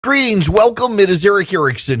Greetings, welcome. It is Eric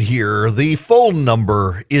Erickson here. The phone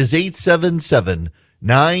number is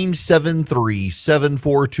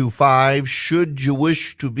 877-973-7425. Should you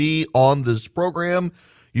wish to be on this program,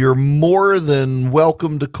 you're more than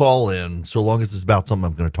welcome to call in, so long as it's about something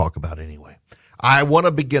I'm going to talk about anyway. I want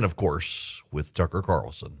to begin, of course, with Tucker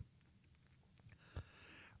Carlson.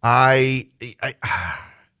 I've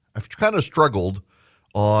kind of struggled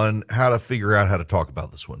on how to figure out how to talk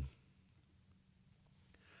about this one.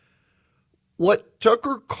 What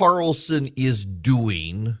Tucker Carlson is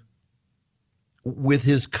doing with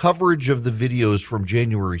his coverage of the videos from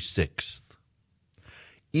January 6th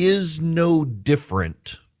is no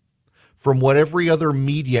different from what every other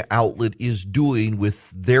media outlet is doing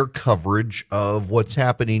with their coverage of what's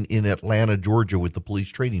happening in Atlanta, Georgia with the police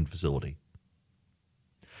training facility.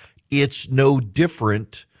 It's no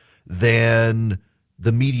different than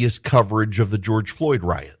the media's coverage of the George Floyd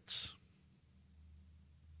riots.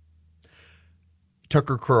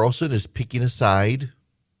 Tucker Carlson is picking a side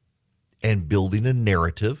and building a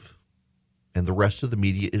narrative, and the rest of the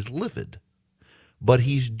media is livid. But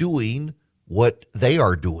he's doing what they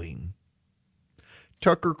are doing.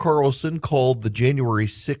 Tucker Carlson called the January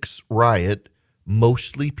 6th riot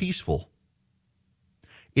mostly peaceful.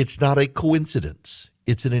 It's not a coincidence.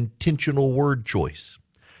 It's an intentional word choice.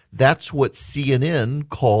 That's what CNN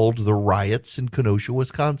called the riots in Kenosha,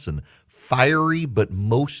 Wisconsin. Fiery, but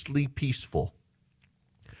mostly peaceful.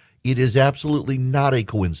 It is absolutely not a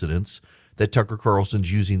coincidence that Tucker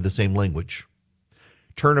Carlson's using the same language.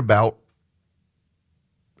 Turnabout,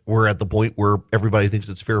 we're at the point where everybody thinks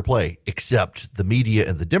it's fair play, except the media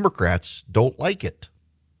and the Democrats don't like it.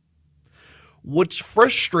 What's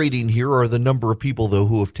frustrating here are the number of people, though,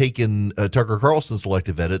 who have taken Tucker Carlson's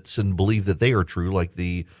selective edits and believe that they are true, like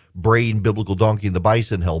the brain biblical donkey in the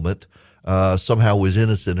bison helmet somehow was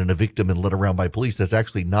innocent and a victim and led around by police. That's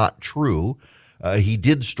actually not true. He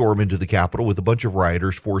did storm into the Capitol with a bunch of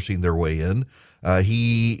rioters forcing their way in.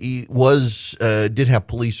 He did have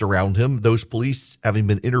police around him. Those police having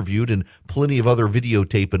been interviewed and plenty of other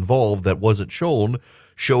videotape involved that wasn't shown,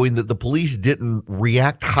 showing that the police didn't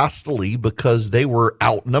react hostilely because they were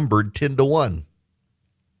outnumbered 10-1.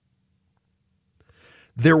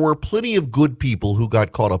 There were plenty of good people who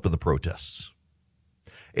got caught up in the protests.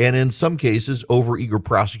 And in some cases, overeager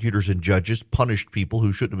prosecutors and judges punished people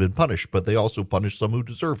who shouldn't have been punished, but they also punished some who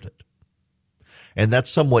deserved it. And that's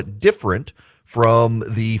somewhat different from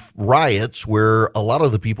the riots where a lot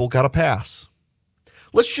of the people got a pass.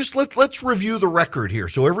 Let's review the record here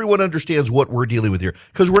so everyone understands what we're dealing with here,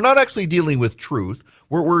 because we're not actually dealing with truth.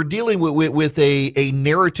 We're dealing with a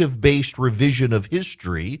narrative-based revision of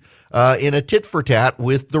history in a tit-for-tat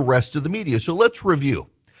with the rest of the media. So let's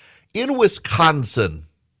review. In Wisconsin,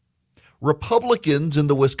 Republicans in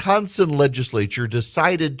the Wisconsin legislature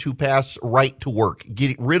decided to pass right to work,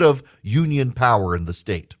 getting rid of union power in the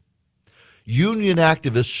state. Union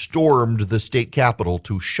activists stormed the state capitol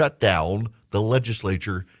to shut down the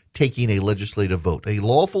legislature taking a legislative vote, a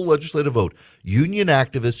lawful legislative vote. Union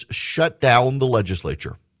activists shut down the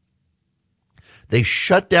legislature. They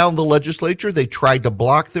shut down the legislature. They tried to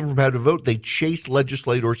block them from having to vote. They chased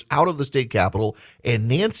legislators out of the state capitol, and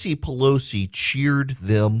Nancy Pelosi cheered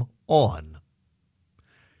them on.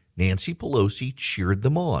 Nancy Pelosi cheered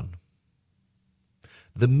them on.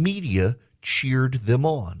 The media cheered them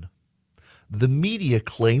on. The media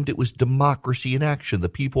claimed it was democracy in action, the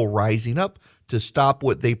people rising up to stop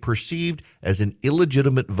what they perceived as an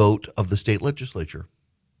illegitimate vote of the state legislature.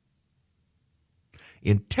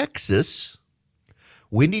 In Texas,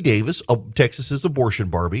 Wendy Davis, Texas's abortion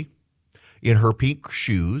Barbie, in her pink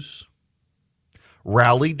shoes,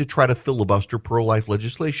 rallied to try to filibuster pro-life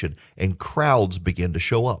legislation, and crowds began to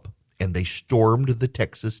show up, and they stormed the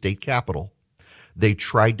Texas state capitol. They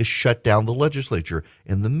tried to shut down the legislature,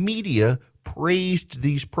 and the media praised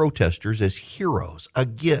these protesters as heroes.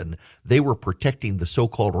 Again, they were protecting the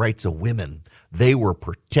so-called rights of women. They were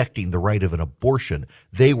protecting the right of an abortion.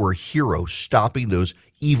 They were heroes, stopping those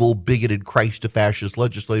evil, bigoted, Christ-to-fascist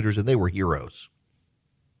legislators, and they were heroes.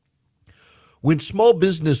 When small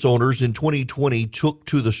business owners in 2020 took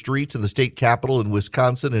to the streets in the state capitol in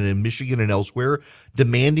Wisconsin and in Michigan and elsewhere,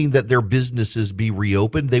 demanding that their businesses be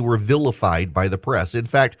reopened, they were vilified by the press. In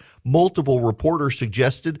fact, multiple reporters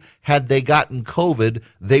suggested had they gotten COVID,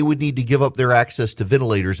 they would need to give up their access to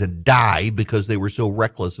ventilators and die because they were so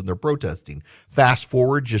reckless in their protesting. Fast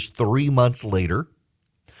forward just 3 months later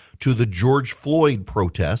to the George Floyd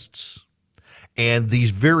protests, And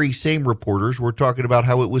these very same reporters were talking about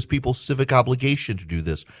how it was people's civic obligation to do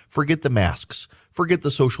this. Forget the masks. Forget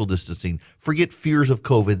the social distancing. Forget fears of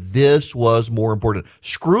COVID. This was more important.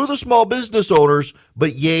 Screw the small business owners,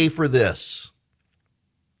 but yay for this.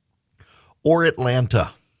 Or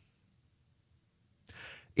Atlanta.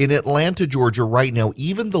 In Atlanta, Georgia, right now,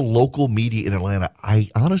 even the local media in Atlanta, I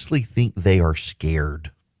honestly think they are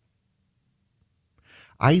scared.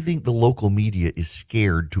 I think the local media is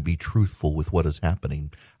scared to be truthful with what is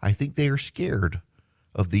happening. I think they are scared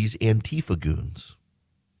of these Antifa goons.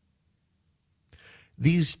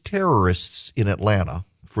 These terrorists in Atlanta,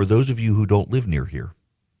 for those of you who don't live near here,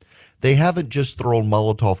 they haven't just thrown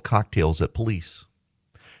Molotov cocktails at police.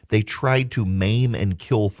 They tried to maim and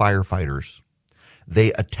kill firefighters.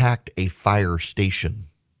 They attacked a fire station.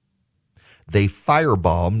 They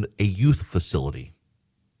firebombed a youth facility.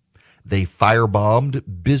 They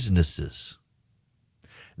firebombed businesses.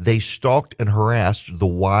 They stalked and harassed the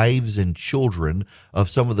wives and children of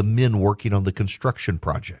some of the men working on the construction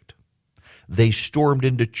project. They stormed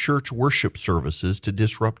into church worship services to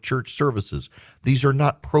disrupt church services. These are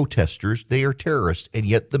not protesters, they are terrorists, and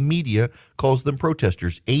yet the media calls them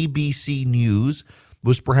protesters. ABC News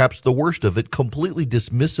was perhaps the worst of it, completely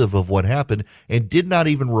dismissive of what happened, and did not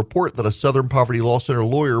even report that a Southern Poverty Law Center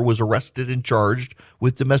lawyer was arrested and charged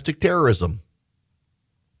with domestic terrorism.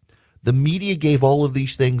 The media gave all of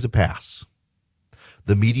these things a pass.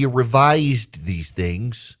 The media revised these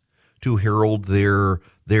things to herald their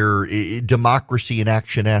democracy in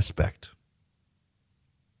action aspect.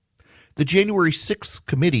 The January 6th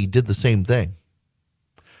committee did the same thing.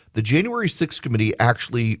 The January 6th committee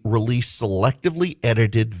actually released selectively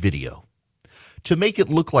edited video to make it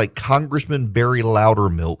look like Congressman Barry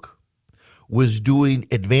Loudermilk was doing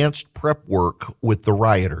advanced prep work with the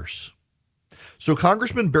rioters. So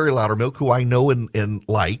Congressman Barry Loudermilk, who I know and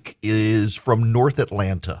like, is from North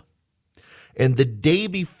Atlanta. And the day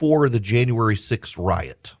before the January 6th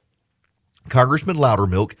riot, Congressman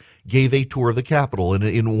Loudermilk gave a tour of the Capitol. And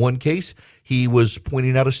in one case, he was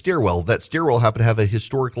pointing out a stairwell. That stairwell happened to have a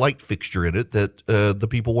historic light fixture in it that the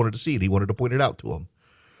people wanted to see, and he wanted to point it out to them.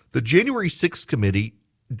 The January 6th committee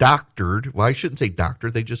doctored, well, I shouldn't say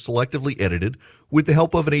doctored, they just selectively edited, with the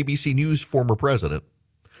help of an ABC News former president.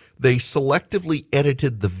 They selectively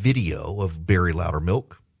edited the video of Barry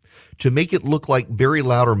Loudermilk to make it look like Barry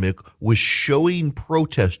Loudermilk was showing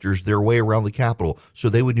protesters their way around the Capitol so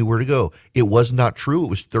they would know where to go. It was not true. It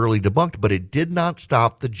was thoroughly debunked, but it did not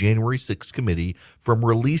stop the January 6th committee from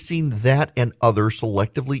releasing that and other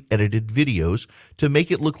selectively edited videos to make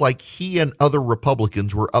it look like he and other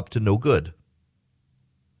Republicans were up to no good.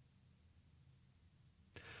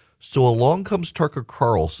 So along comes Tucker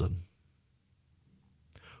Carlson,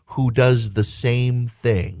 who does the same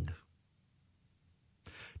thing.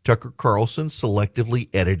 Tucker Carlson selectively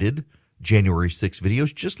edited January 6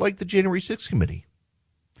 videos just like the January 6 committee.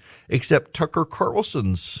 Except Tucker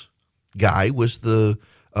Carlson's guy was the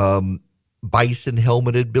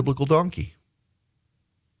bison-helmeted biblical donkey.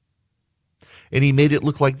 And he made it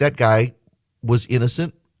look like that guy was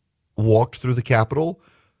innocent, walked through the Capitol,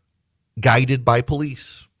 guided by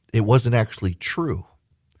police. It wasn't actually true.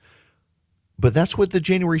 But that's what the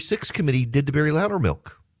January 6 committee did to Barry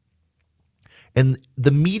Loudermilk. And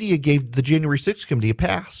the media gave the January 6th committee a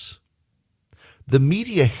pass. The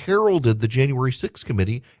media heralded the January 6th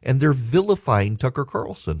committee, and they're vilifying Tucker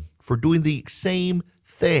Carlson for doing the same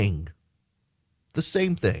thing. The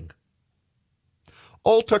same thing.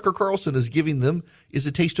 All Tucker Carlson is giving them is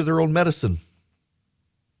a taste of their own medicine.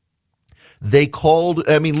 They called,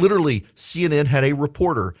 literally, CNN had a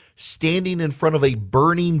reporter standing in front of a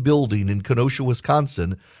burning building in Kenosha,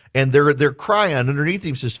 Wisconsin, and they're crying underneath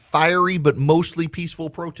him says fiery but mostly peaceful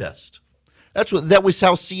protest. That was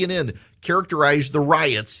how CNN characterized the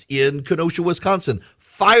riots in Kenosha, Wisconsin.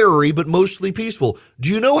 Fiery but mostly peaceful. Do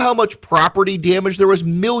you know how much property damage? There was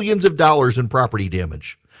millions of dollars in property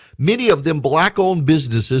damage. Many of them black-owned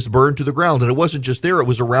businesses burned to the ground. And it wasn't just there, it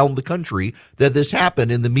was around the country that this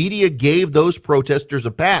happened. And the media gave those protesters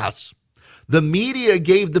a pass. The media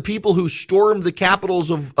gave the people who stormed the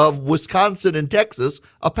capitals of Wisconsin and Texas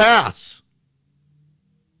a pass.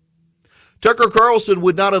 Tucker Carlson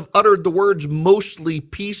would not have uttered the words mostly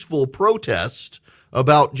peaceful protest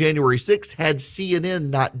about January 6th had CNN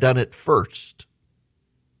not done it first.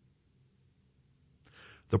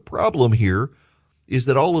 The problem here is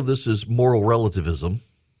that all of this is moral relativism.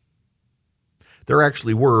 There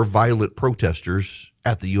actually were violent protesters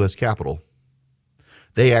at the U.S. Capitol.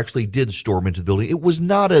 They actually did storm into the building. It was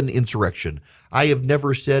not an insurrection. I have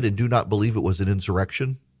never said and do not believe it was an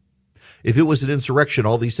insurrection. If it was an insurrection,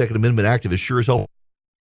 all these Second Amendment activists sure as hell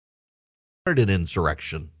an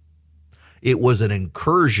insurrection. It was an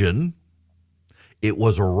incursion. It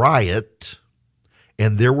was a riot.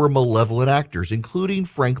 And there were malevolent actors, including,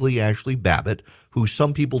 frankly, Ashley Babbitt, who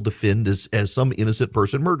some people defend as some innocent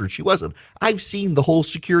person murdered. She wasn't. I've seen the whole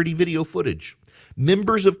security video footage.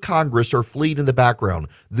 Members of Congress are fleeing in the background.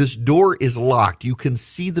 This door is locked. You can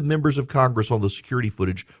see the members of Congress on the security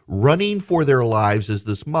footage running for their lives as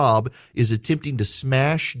this mob is attempting to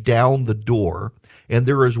smash down the door. And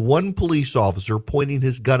there is one police officer pointing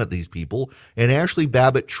his gun at these people. And Ashley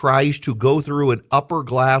Babbitt tries to go through an upper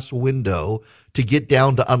glass window to get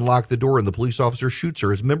down to unlock the door, and the police officer shoots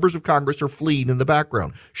her as members of Congress are fleeing in the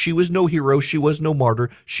background. She was no hero. She was no martyr.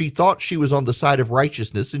 She thought she was on the side of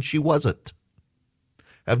righteousness, and she wasn't.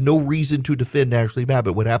 I have no reason to defend Ashley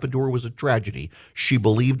Babbitt. What happened to her was a tragedy. She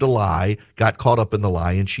believed a lie, got caught up in the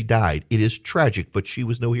lie, and she died. It is tragic, but she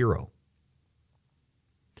was no hero.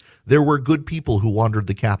 There were good people who wandered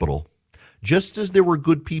the Capitol, just as there were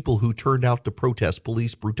good people who turned out to protest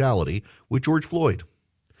police brutality with George Floyd.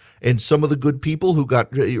 And some of the good people who got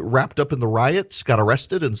wrapped up in the riots got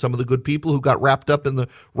arrested, and some of the good people who got wrapped up in the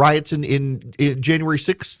riots in January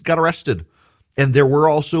 6th got arrested. And there were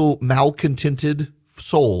also malcontented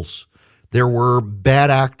souls. There were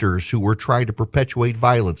bad actors who were trying to perpetuate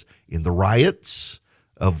violence in the riots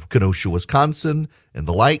of Kenosha, Wisconsin, and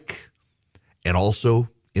the like, and also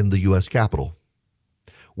in the U.S. Capitol.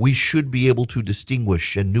 We should be able to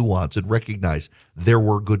distinguish and nuance and recognize there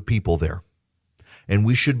were good people there. And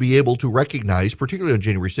we should be able to recognize, particularly on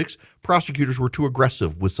January 6th, prosecutors were too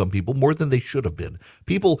aggressive with some people, more than they should have been.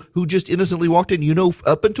 People who just innocently walked in,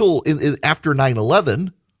 up until after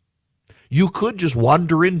 9/11, you could just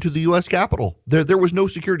wander into the U.S. Capitol. There was no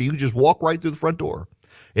security. You could just walk right through the front door.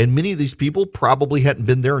 And many of these people probably hadn't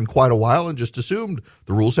been there in quite a while and just assumed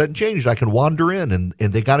the rules hadn't changed. I can wander in, and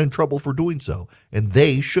they got in trouble for doing so. And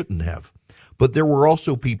they shouldn't have. But there were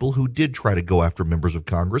also people who did try to go after members of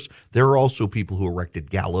Congress. There are also people who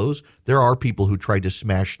erected gallows. There are people who tried to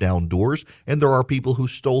smash down doors. And there are people who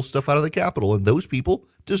stole stuff out of the Capitol. And those people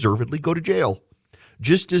deservedly go to jail.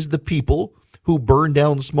 Just as the people who burned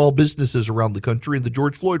down small businesses around the country in the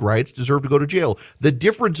George Floyd riots deserve to go to jail. The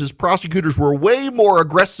difference is prosecutors were way more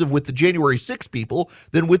aggressive with the January 6 people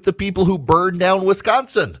than with the people who burned down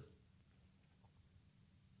Wisconsin.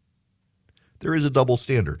 There is a double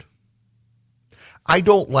standard. I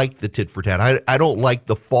don't like the tit for tat. I don't like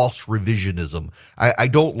the false revisionism. I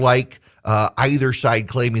don't like either side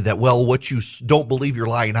claiming that, well, what you don't believe your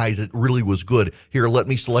lying eyes, it really was good. Here, let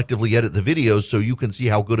me selectively edit the videos so you can see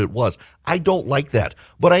how good it was. I don't like that.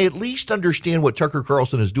 But I at least understand what Tucker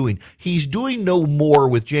Carlson is doing. He's doing no more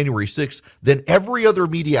with January 6th than every other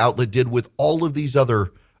media outlet did with all of these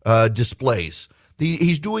other displays.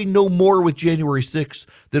 He's doing no more with January 6th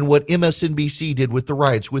than what MSNBC did with the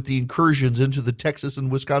riots, with the incursions into the Texas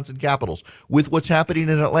and Wisconsin capitals, with what's happening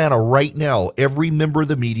in Atlanta right now. Every member of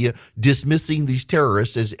the media dismissing these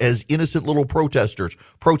terrorists as innocent little protesters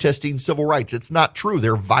protesting civil rights. It's not true.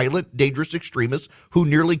 They're violent, dangerous extremists who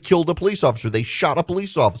nearly killed a police officer. They shot a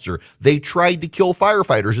police officer. They tried to kill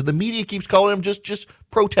firefighters, and the media keeps calling them just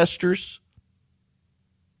protesters.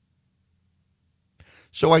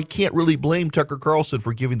 So I can't really blame Tucker Carlson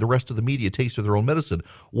for giving the rest of the media a taste of their own medicine.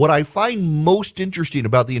 What I find most interesting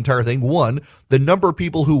about the entire thing, one, the number of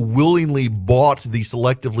people who willingly bought the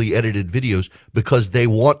selectively edited videos because they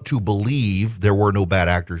want to believe there were no bad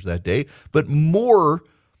actors that day. But more,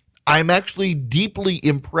 I'm actually deeply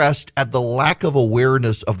impressed at the lack of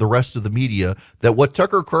awareness of the rest of the media that what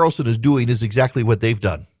Tucker Carlson is doing is exactly what they've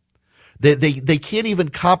done. They can't even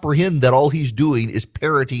comprehend that all he's doing is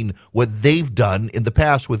parroting what they've done in the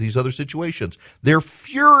past with these other situations. They're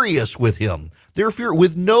furious with him. They're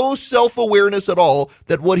with no self-awareness at all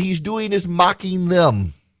that what he's doing is mocking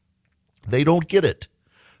them. They don't get it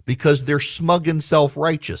because they're smug and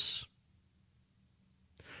self-righteous.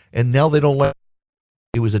 And now they don't let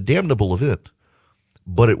it was a damnable event,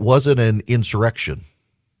 but it wasn't an insurrection.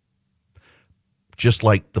 Just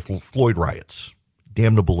like the Floyd riots,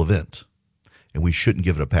 damnable event. And we shouldn't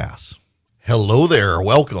give it a pass. Hello there.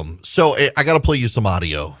 Welcome. So I got to play you some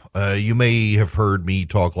audio. You may have heard me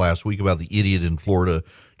talk last week about the idiot in Florida,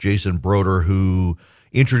 Jason Broder, who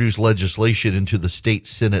introduced legislation into the state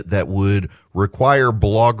Senate that would require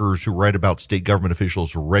bloggers who write about state government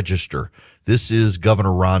officials to register. This is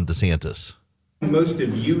Governor Ron DeSantis. Most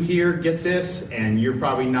of you here get this, and you're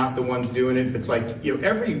probably not the ones doing it. It's like,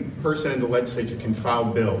 every person in the legislature can file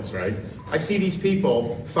bills, right? I see these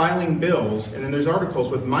people filing bills, and then there's articles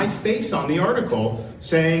with my face on the article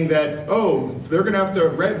saying that, oh, they're going to have to,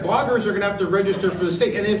 bloggers are going to have to register for the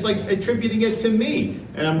state, and it's like attributing it to me.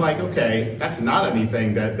 And I'm like, okay, that's not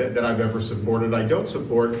anything that I've ever supported. I don't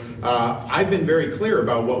support. I've been very clear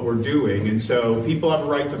about what we're doing, and so people have a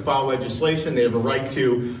right to file legislation. They have a right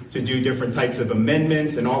to do different types of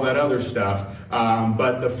amendments and all that other stuff.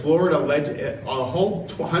 But the Florida, a whole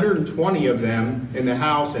 120 of them in the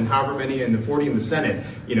House and however many in the 40 in the Senate,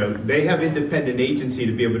 they have independent agency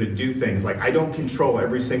to be able to do things. Like, I don't control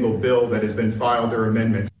every single bill that has been filed or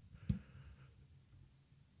amendments.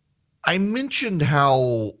 I mentioned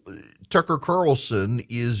how Tucker Carlson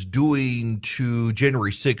is doing to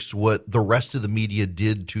January 6th what the rest of the media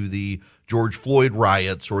did to the George Floyd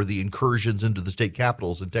riots or the incursions into the state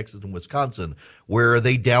capitals in Texas and Wisconsin, where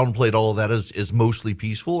they downplayed all of that as mostly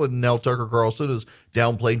peaceful. And now Tucker Carlson is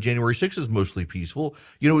downplaying January 6th as mostly peaceful.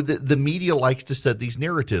 The media likes to set these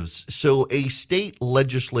narratives. So a state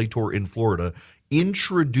legislator in Florida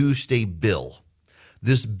introduced a bill.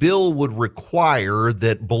 This bill would require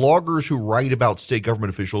that bloggers who write about state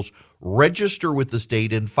government officials register with the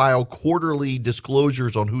state and file quarterly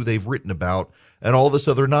disclosures on who they've written about and all this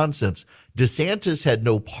other nonsense. DeSantis had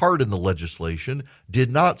no part in the legislation, did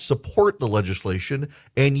not support the legislation,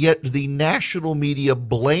 and yet the national media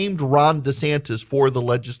blamed Ron DeSantis for the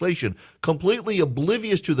legislation, completely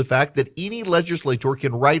oblivious to the fact that any legislator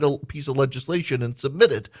can write a piece of legislation and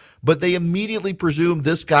submit it, but they immediately presumed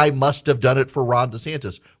this guy must have done it for Ron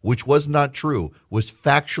DeSantis, which was not true, was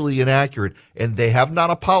factually inaccurate, and they have not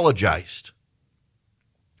apologized.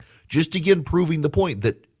 Just again proving the point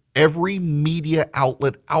that every media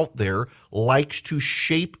outlet out there likes to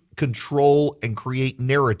shape, control, and create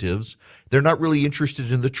narratives. They're not really interested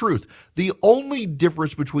in the truth. The only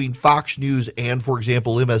difference between Fox News and, for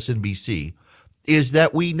example, MSNBC is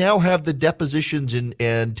that we now have the depositions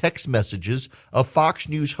and text messages of Fox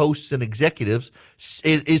News hosts and executives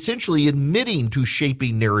essentially admitting to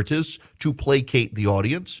shaping narratives to placate the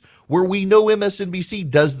audience, where we know MSNBC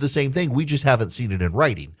does the same thing. We just haven't seen it in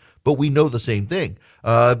writing, but we know the same thing.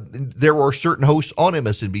 There are certain hosts on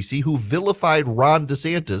MSNBC who vilified Ron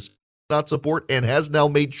DeSantis, not support, and has now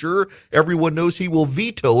made sure everyone knows he will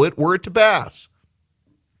veto it were it to pass.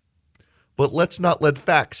 But let's not let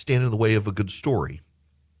facts stand in the way of a good story.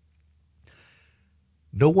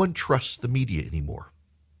 No one trusts the media anymore.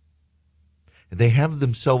 They have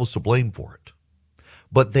themselves to blame for it.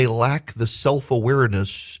 But they lack the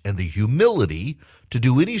self-awareness and the humility to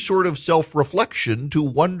do any sort of self-reflection to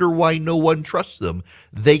wonder why no one trusts them.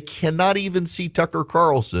 They cannot even see Tucker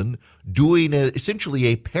Carlson doing essentially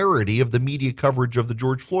a parody of the media coverage of the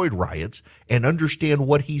George Floyd riots and understand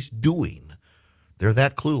what he's doing. They're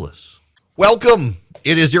that clueless. Welcome.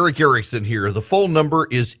 It is Eric Erickson here. The phone number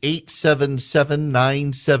is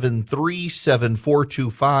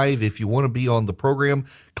 877-973-7425. If you want to be on the program,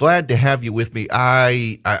 glad to have you with me.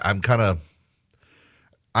 I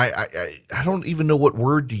don't even know what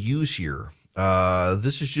word to use here.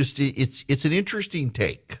 This is just, it's an interesting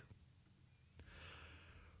take.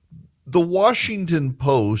 The Washington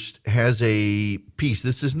Post has a piece.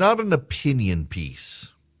 This is not an opinion piece.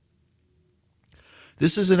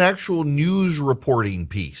 This is an actual news reporting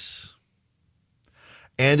piece.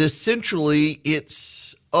 And essentially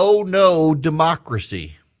it's, oh no,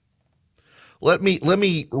 democracy. Let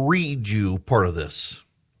me read you part of this.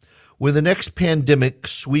 When the next pandemic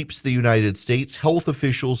sweeps the United States, health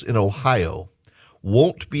officials in Ohio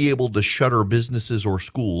won't be able to shutter businesses or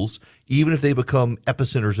schools, even if they become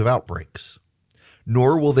epicenters of outbreaks.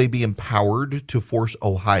 Nor will they be empowered to force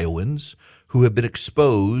Ohioans who have been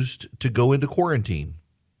exposed to go into quarantine.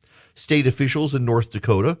 State officials in North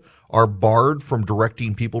Dakota are barred from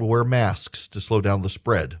directing people to wear masks to slow down the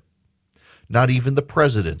spread. Not even the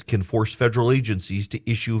president can force federal agencies to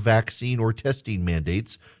issue vaccine or testing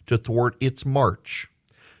mandates to thwart its march.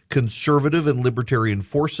 Conservative and libertarian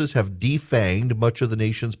forces have defanged much of the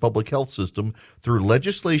nation's public health system through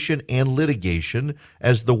legislation and litigation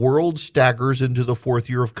as the world staggers into the fourth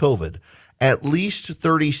year of COVID. At least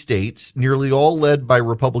 30 states, nearly all led by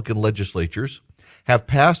Republican legislatures, have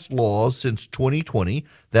passed laws since 2020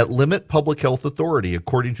 that limit public health authority,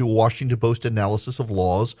 according to a Washington Post analysis of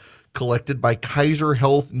laws collected by Kaiser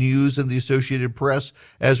Health News and the Associated Press,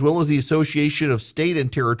 as well as the Association of State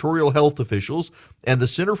and Territorial Health Officials and the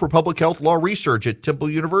Center for Public Health Law Research at Temple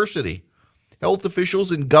University. Health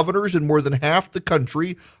officials and governors in more than half the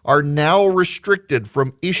country are now restricted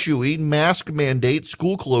from issuing mask mandates,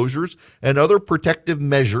 school closures, and other protective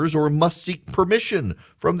measures, or must seek permission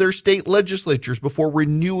from their state legislatures before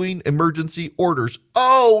renewing emergency orders.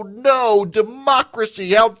 Oh no,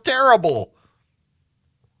 democracy, how terrible!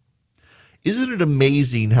 Isn't it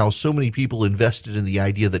amazing how so many people invested in the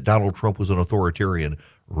idea that Donald Trump was an authoritarian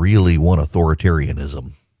really want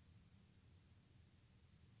authoritarianism?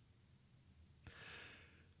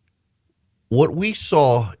 What we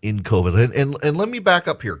saw in COVID, and let me back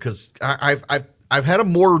up here because I've had a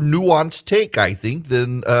more nuanced take, I think,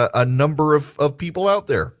 than a number of people out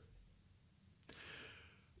there.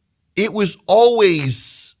 It was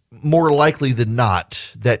always more likely than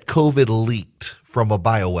not that COVID leaked from a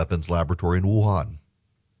bioweapons laboratory in Wuhan.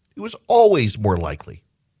 It was always more likely.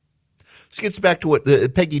 This gets back to what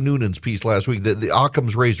Peggy Noonan's piece last week, the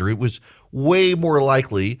Occam's razor. It was way more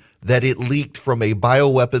likely that it leaked from a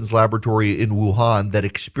bioweapons laboratory in Wuhan that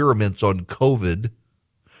experiments on COVID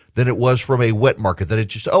than it was from a wet market, that it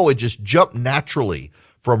just jumped naturally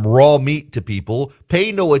from raw meat to people.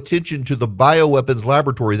 Pay no attention to the bioweapons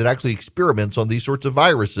laboratory that actually experiments on these sorts of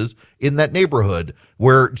viruses in that neighborhood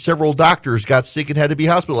where several doctors got sick and had to be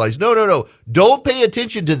hospitalized. No. Don't pay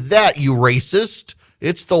attention to that, you racist.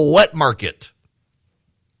 It's the wet market.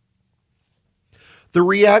 The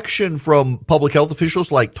reaction from public health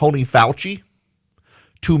officials like Tony Fauci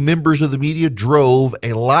to members of the media drove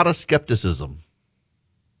a lot of skepticism.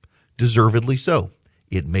 Deservedly so.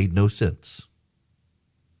 It made no sense.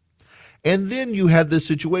 And then you had this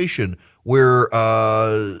situation where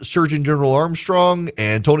Surgeon General Armstrong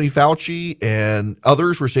and Tony Fauci and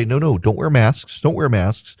others were saying, no, don't wear masks. Don't wear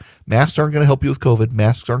masks. Masks aren't going to help you with COVID.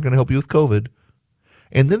 Masks aren't going to help you with COVID.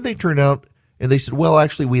 And then they turned out and they said, well,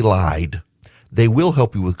 actually, we lied. They will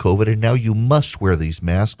help you with COVID, and now you must wear these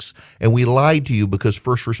masks. And we lied to you because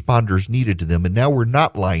first responders needed them, and now we're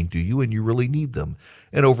not lying to you, and you really need them.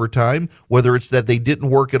 And over time, whether it's that they didn't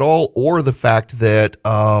work at all or the fact that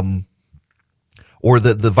or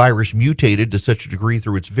that the virus mutated to such a degree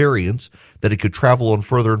through its variants that it could travel on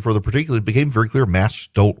further and further particulates, it became very clear masks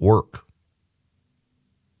don't work.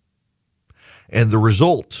 And the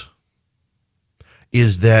result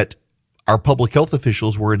is that our public health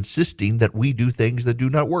officials were insisting that we do things that do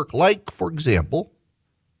not work, like, for example,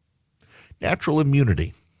 natural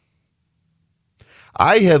immunity.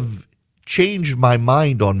 I have changed my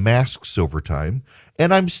mind on masks over time,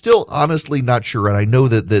 and I'm still honestly not sure. And I know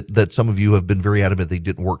that some of you have been very adamant they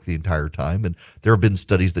didn't work the entire time, and there have been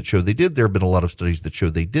studies that show they did. There have been a lot of studies that show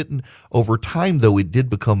they didn't. Over time, though, it did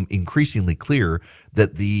become increasingly clear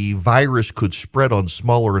that the virus could spread on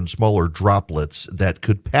smaller and smaller droplets that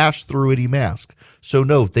could pass through any mask. So,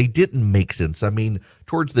 no, they didn't make sense. I mean,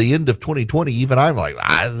 towards the end of 2020, even I'm like,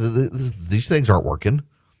 these things aren't working.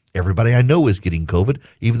 Everybody I know is getting COVID,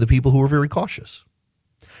 even the people who are very cautious.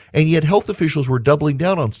 And yet health officials were doubling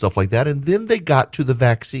down on stuff like that, and then they got to the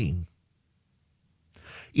vaccine.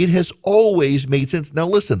 It has always made sense. Now,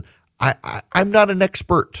 listen, I'm not an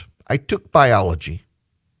expert. I took biology,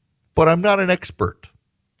 but I'm not an expert.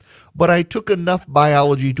 But I took enough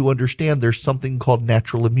biology to understand there's something called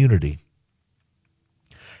natural immunity.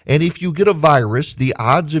 And if you get a virus, the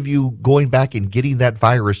odds of you going back and getting that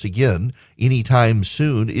virus again anytime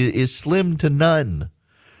soon is slim to none.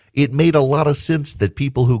 It made a lot of sense that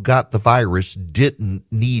people who got the virus didn't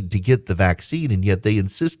need to get the vaccine, and yet they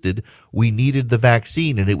insisted we needed the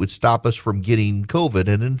vaccine and it would stop us from getting COVID.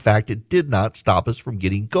 And in fact, it did not stop us from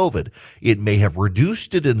getting COVID. It may have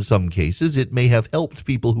reduced it in some cases. It may have helped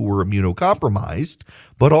people who were immunocompromised,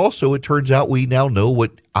 but also it turns out we now know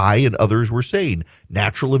what I and others were saying.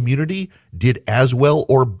 Natural immunity did as well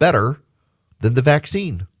or better than the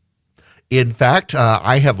vaccine. In fact,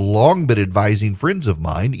 I have long been advising friends of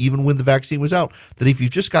mine, even when the vaccine was out, that if you've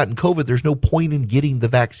just gotten COVID, there's no point in getting the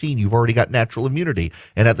vaccine. You've already got natural immunity.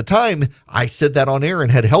 And at the time, I said that on air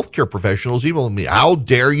and had healthcare professionals emailing me, how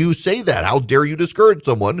dare you say that? How dare you discourage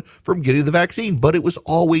someone from getting the vaccine? But it was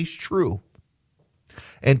always true.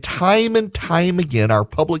 And time again, our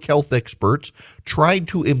public health experts tried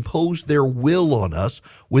to impose their will on us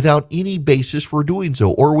without any basis for doing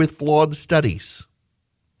so or with flawed studies.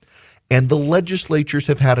 And the legislatures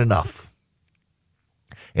have had enough.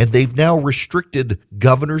 And they've now restricted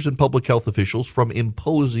governors and public health officials from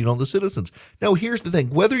imposing on the citizens. Now, here's the thing.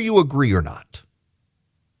 Whether you agree or not,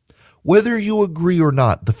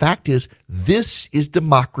 the fact is this is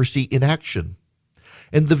democracy in action.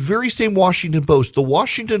 And the very same Washington Post, the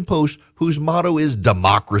Washington Post, whose motto is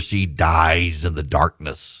democracy dies in the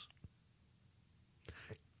darkness.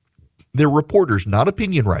 Their reporters, not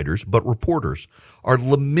opinion writers, but reporters, are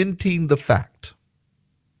lamenting the fact.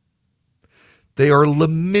 They are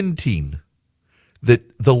lamenting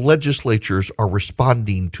that the legislatures are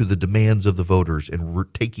responding to the demands of the voters and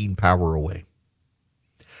taking power away.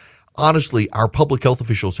 Honestly, our public health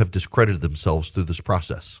officials have discredited themselves through this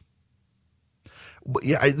process. But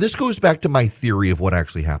yeah, this goes back to my theory of what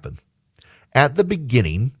actually happened. At the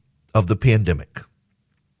beginning of the pandemic,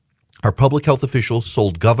 our public health officials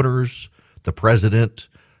sold governors, the president,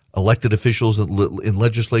 elected officials in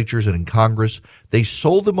legislatures and in Congress. They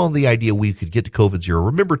sold them on the idea we could get to COVID zero.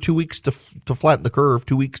 Remember, 2 weeks to flatten the curve,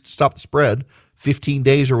 2 weeks to stop the spread, 15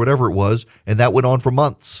 days or whatever it was, and that went on for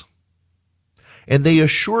months. And they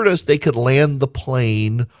assured us they could land the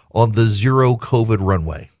plane on the zero COVID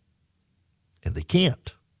runway. And they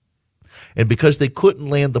can't. And because they couldn't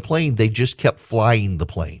land the plane, they just kept flying the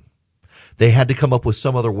plane. They had to come up with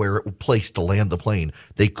some other place to land the plane.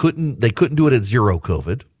 They couldn't do it at zero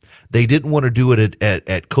COVID. They didn't want to do it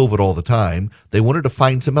at COVID all the time. They wanted to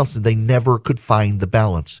find something else, and they never could find the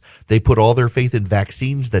balance. They put all their faith in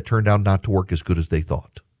vaccines that turned out not to work as good as they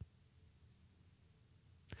thought.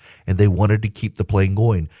 And they wanted to keep the plane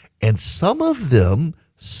going. And some of them,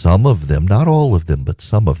 not all of them, but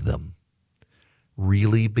some of them,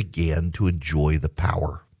 really began to enjoy the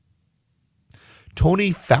power.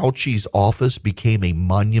 Tony Fauci's office became a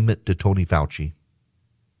monument to Tony Fauci.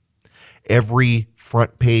 Every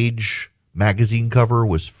front page magazine cover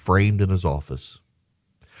was framed in his office.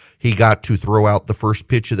 He got to throw out the first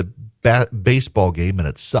pitch of the baseball game, and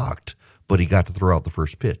it sucked, but he got to throw out the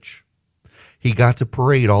first pitch. He got to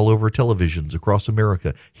parade all over televisions across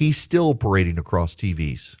America. He's still parading across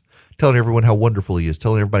TVs, telling everyone how wonderful he is,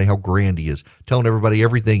 telling everybody how grand he is, telling everybody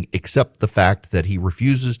everything except the fact that he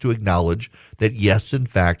refuses to acknowledge that, yes, in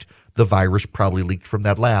fact, the virus probably leaked from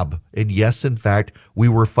that lab. And yes, in fact, we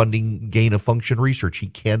were funding gain-of-function research. He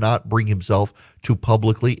cannot bring himself to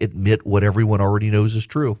publicly admit what everyone already knows is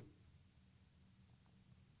true.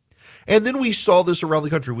 And then we saw this around the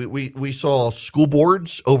country. We saw school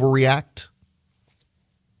boards overreact.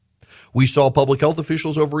 We saw public health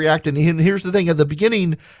officials overreact. And here's the thing. At the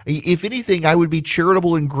beginning, if anything, I would be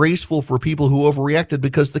charitable and graceful for people who overreacted,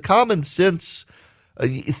 because the common sense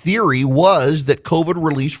theory was that COVID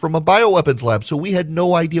released from a bioweapons lab. So we had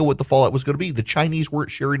no idea what the fallout was going to be. The Chinese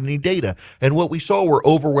weren't sharing any data. And what we saw were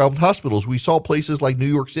overwhelmed hospitals. We saw places like New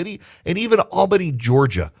York City and even Albany,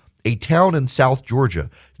 Georgia, a town in South Georgia,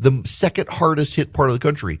 the second hardest hit part of the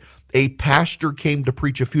country. A pastor came to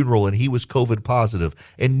preach a funeral, and he was COVID positive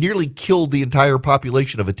and nearly killed the entire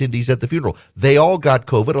population of attendees at the funeral. They all got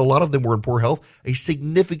COVID. A lot of them were in poor health. A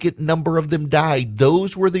significant number of them died.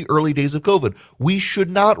 Those were the early days of COVID. We should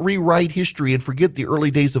not rewrite history and forget the early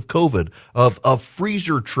days of COVID, of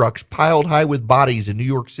freezer trucks piled high with bodies in New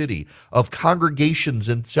York City, of congregations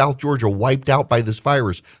in South Georgia wiped out by this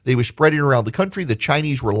virus. They were spreading around the country. The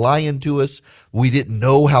Chinese were lying to us. We didn't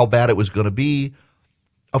know how bad it was going to be.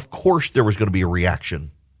 Of course, there was going to be a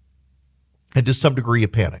reaction, and to some degree a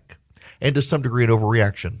panic, and to some degree an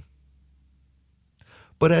overreaction.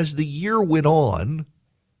 But as the year went on,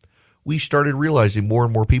 we started realizing more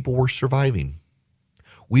and more people were surviving.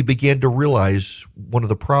 We began to realize one of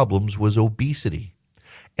the problems was obesity.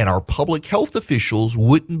 And our public health officials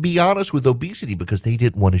wouldn't be honest with obesity because they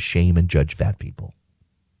didn't want to shame and judge fat people.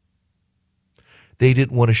 They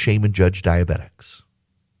didn't want to shame and judge diabetics.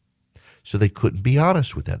 So they couldn't be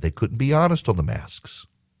honest with that. They couldn't be honest on the masks.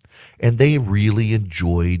 And they really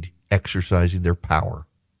enjoyed exercising their power.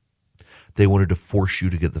 They wanted to force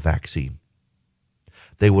you to get the vaccine.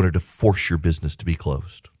 They wanted to force your business to be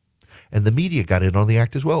closed. And the media got in on the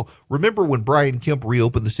act as well. Remember when Brian Kemp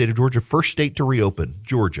reopened the state of Georgia, first state to reopen,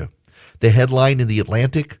 Georgia. The headline in the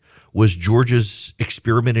Atlantic was Georgia's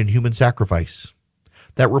experiment in human sacrifice.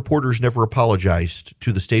 That reporters never apologized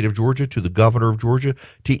to the state of Georgia, to the governor of Georgia,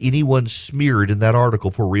 to anyone smeared in that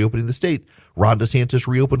article for reopening the state. Ron DeSantis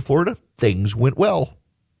reopened Florida. Things went well.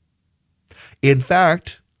 In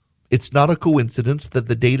fact, it's not a coincidence that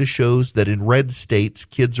the data shows that in red states,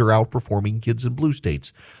 kids are outperforming kids in blue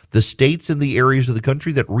states. The states and the areas of the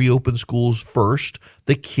country that reopen schools first,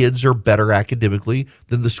 the kids are better academically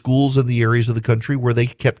than the schools in the areas of the country where they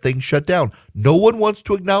kept things shut down. No one wants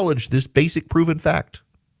to acknowledge this basic proven fact.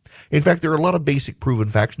 In fact, there are a lot of basic proven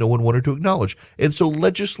facts no one wanted to acknowledge. And so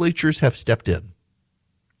legislatures have stepped in.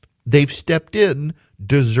 They've stepped in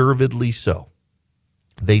deservedly so.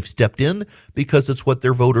 They've stepped in because it's what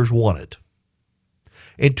their voters wanted.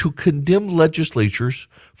 And to condemn legislatures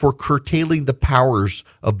for curtailing the powers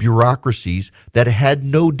of bureaucracies that had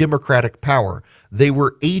no democratic power. They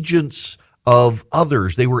were agents of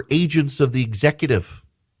others. They were agents of the executive.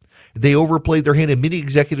 They overplayed their hand, and many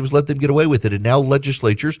executives let them get away with it. And now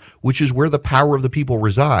legislatures, which is where the power of the people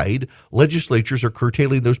reside, legislatures are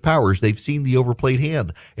curtailing those powers. They've seen the overplayed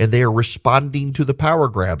hand, and they are responding to the power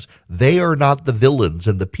grabs. They are not the villains,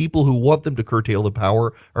 and the people who want them to curtail the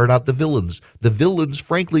power are not the villains. The villains,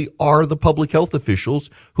 frankly, are the public health officials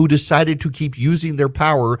who decided to keep using their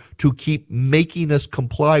power to keep making us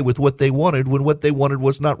comply with what they wanted when what they wanted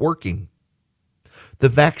was not working. The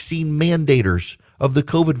vaccine mandators of the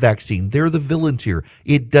COVID vaccine, they're the villains here.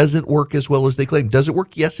 It doesn't work as well as they claim. Does it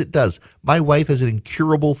work? Yes, it does. My wife has an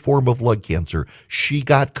incurable form of lung cancer. She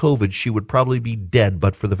got COVID. She would probably be dead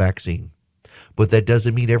but for the vaccine. But that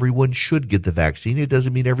doesn't mean everyone should get the vaccine. It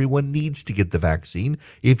doesn't mean everyone needs to get the vaccine.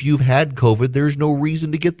 If you've had COVID, there's no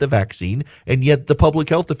reason to get the vaccine. And yet the public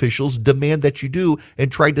health officials demand that you do and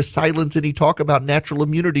tried to silence any talk about natural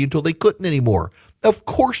immunity until they couldn't anymore. Of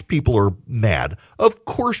course people are mad. Of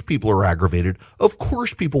course people are aggravated. Of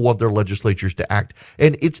course people want their legislatures to act.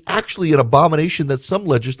 And it's actually an abomination that some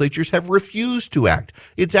legislatures have refused to act.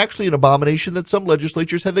 It's actually an abomination that some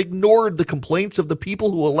legislatures have ignored the complaints of the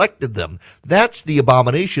people who elected them. That's the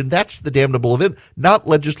abomination. That's the damnable event, not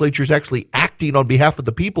legislatures actually acting on behalf of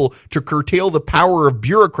the people to curtail the power of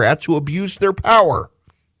bureaucrats who abuse their power.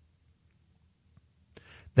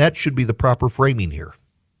 That should be the proper framing here.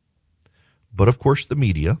 But of course, the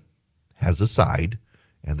media has a side,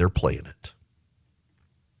 and they're playing it.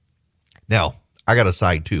 Now, I got a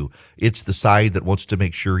side too. It's the side that wants to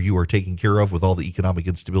make sure you are taken care of with all the economic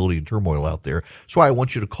instability and turmoil out there. So I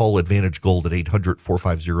want you to call Advantage Gold at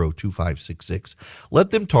 800-450-2566. Let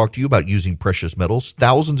them talk to you about using precious metals.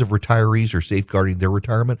 Thousands of retirees are safeguarding their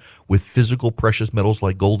retirement with physical precious metals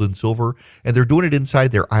like gold and silver, and they're doing it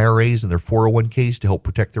inside their IRAs and their 401ks to help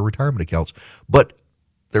protect their retirement accounts. But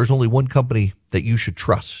there's only one company that you should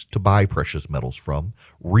trust to buy precious metals from.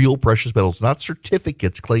 Real precious metals, not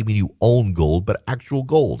certificates claiming you own gold, but actual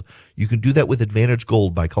gold. You can do that with Advantage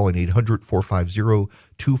Gold by calling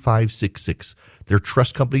 800-450-2566. They're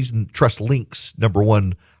trust companies and Trust Link's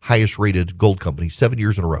 #1 highest rated gold company, 7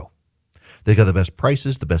 years in a row. They've got the best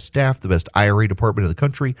prices, the best staff, the best IRA department in the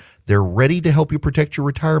country. They're ready to help you protect your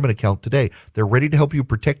retirement account today. They're ready to help you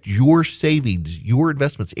protect your savings, your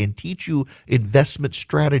investments, and teach you investment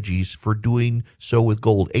strategies for doing so with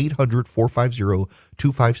gold.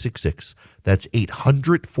 800-450-2566. That's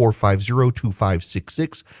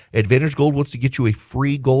 800-450-2566. Advantage Gold wants to get you a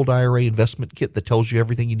free gold IRA investment kit that tells you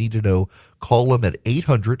everything you need to know. Call them at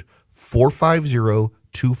 800-450-2566.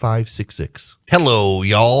 2566. Hello,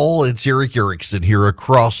 y'all. It's Eric Erickson here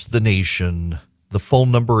across the nation. The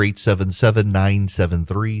phone number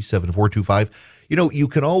 877-973-7425. You know, you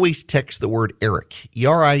can always text the word Eric,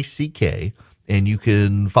 ERICK, and you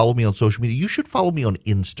can follow me on social media. You should follow me on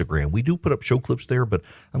Instagram. We do put up show clips there, but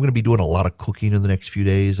I'm going to be doing a lot of cooking in the next few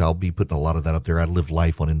days. I'll be putting a lot of that up there. I live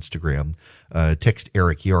life on Instagram. Text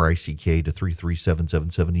Eric, ERICK, to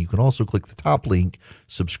 33777. You can also click the top link,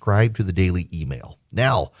 subscribe to the daily email.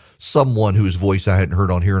 Now, someone whose voice I hadn't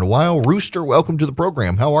heard on here in a while, Rooster, welcome to the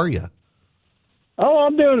program. How are you? Oh,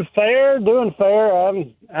 I'm doing fair.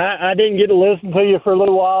 I didn't get to listen to you for a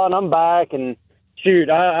little while, and I'm back, and shoot,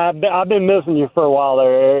 I've been missing you for a while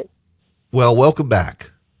there, Eric. Well, welcome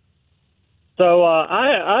back. So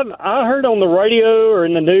I heard on the radio or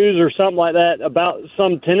in the news or something like that about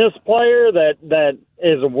some tennis player that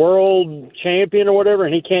is a world champion or whatever,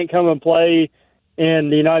 and he can't come and play in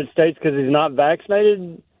the United States because he's not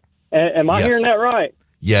vaccinated. Am I hearing that right?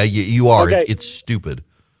 Yeah, you are. Okay. It's stupid.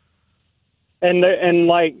 And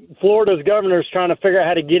like Florida's governor's trying to figure out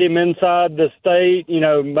how to get him inside the state, you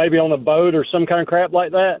know, maybe on a boat or some kind of crap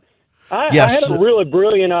like that. I had a really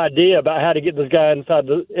brilliant idea about how to get this guy inside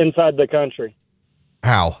the country.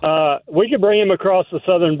 How? We could bring him across the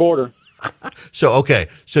southern border. So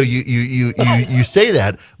you say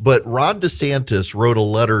that, but Ron DeSantis wrote a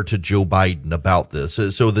letter to Joe Biden about this.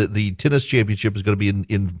 So the tennis championship is going to be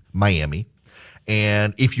in Miami,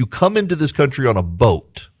 and if you come into this country on a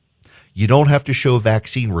boat, you don't have to show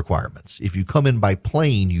vaccine requirements. If you come in by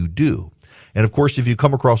plane, you do. And of course, if you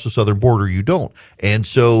come across the southern border, you don't. And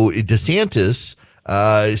so DeSantis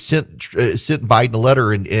sent Biden a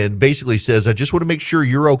letter and basically says, I just want to make sure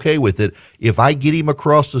you're okay with it. If I get him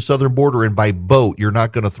across the southern border and by boat, you're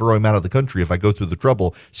not going to throw him out of the country if I go through the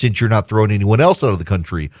trouble, since you're not throwing anyone else out of the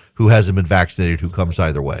country who hasn't been vaccinated, who comes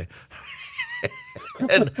either way.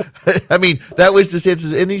 And I mean, that was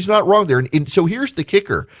DeSantis, and he's not wrong there. And so here's the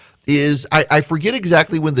kicker is I forget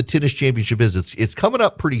exactly when the tennis championship is. It's coming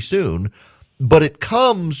up pretty soon, but it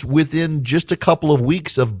comes within just a couple of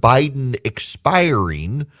weeks of Biden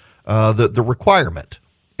expiring the requirement.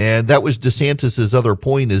 And that was DeSantis's other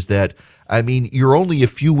point, is that I mean, you're only a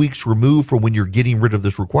few weeks removed from when you're getting rid of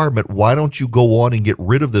this requirement. Why don't you go on and get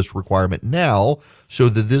rid of this requirement now so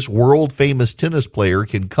that this world famous tennis player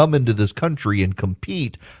can come into this country and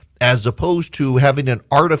compete, as opposed to having an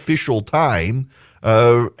artificial time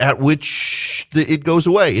at which it goes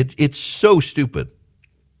away? It's so stupid.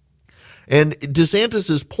 And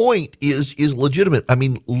DeSantis's point is legitimate. I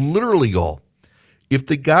mean, literally, y'all, if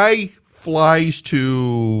the guy flies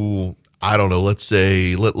to, I don't know, let's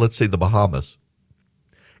say the Bahamas,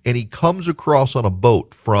 and he comes across on a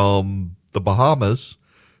boat from the Bahamas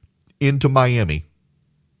into Miami,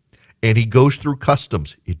 and he goes through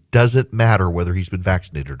customs, it doesn't matter whether he's been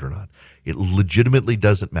vaccinated or not. It legitimately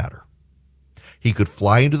doesn't matter. He could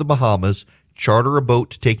fly into the Bahamas, charter a boat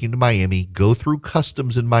to take him to Miami, go through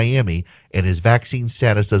customs in Miami, and his vaccine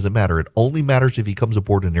status doesn't matter. It only matters if he comes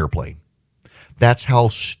aboard an airplane. That's how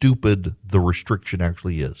stupid the restriction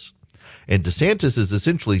actually is. And DeSantis is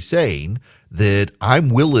essentially saying that I'm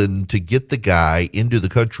willing to get the guy into the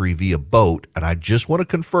country via boat, and I just want to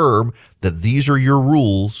confirm that these are your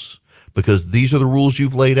rules, because these are the rules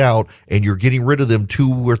you've laid out, and you're getting rid of them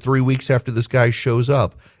 2 or 3 weeks after this guy shows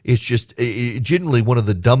up. It's just genuinely one of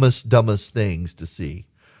the dumbest things to see.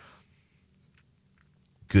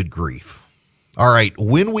 Good grief. All right,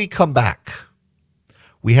 when we come back,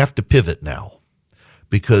 we have to pivot now,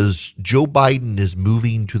 because Joe Biden is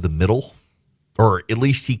moving to the middle, or at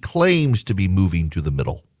least he claims to be moving to the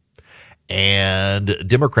middle. And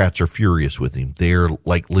Democrats are furious with him. They're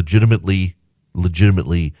like legitimately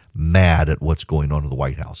mad at what's going on in the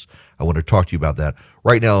White House. I want to talk to you about that.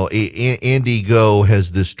 Right now, Andy Go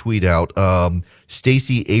has this tweet out.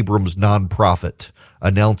 Stacey Abrams' nonprofit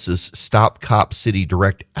announces Stop Cop City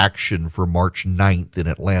direct action for March 9th in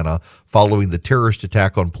Atlanta following the terrorist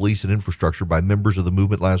attack on police and infrastructure by members of the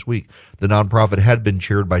movement last week. The nonprofit had been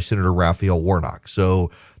chaired by Senator Raphael Warnock. So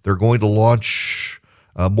they're going to launch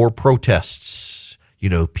more protests,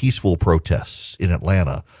 peaceful protests in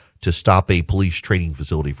Atlanta to stop a police training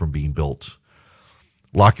facility from being built.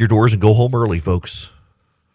 Lock your doors and go home early, folks.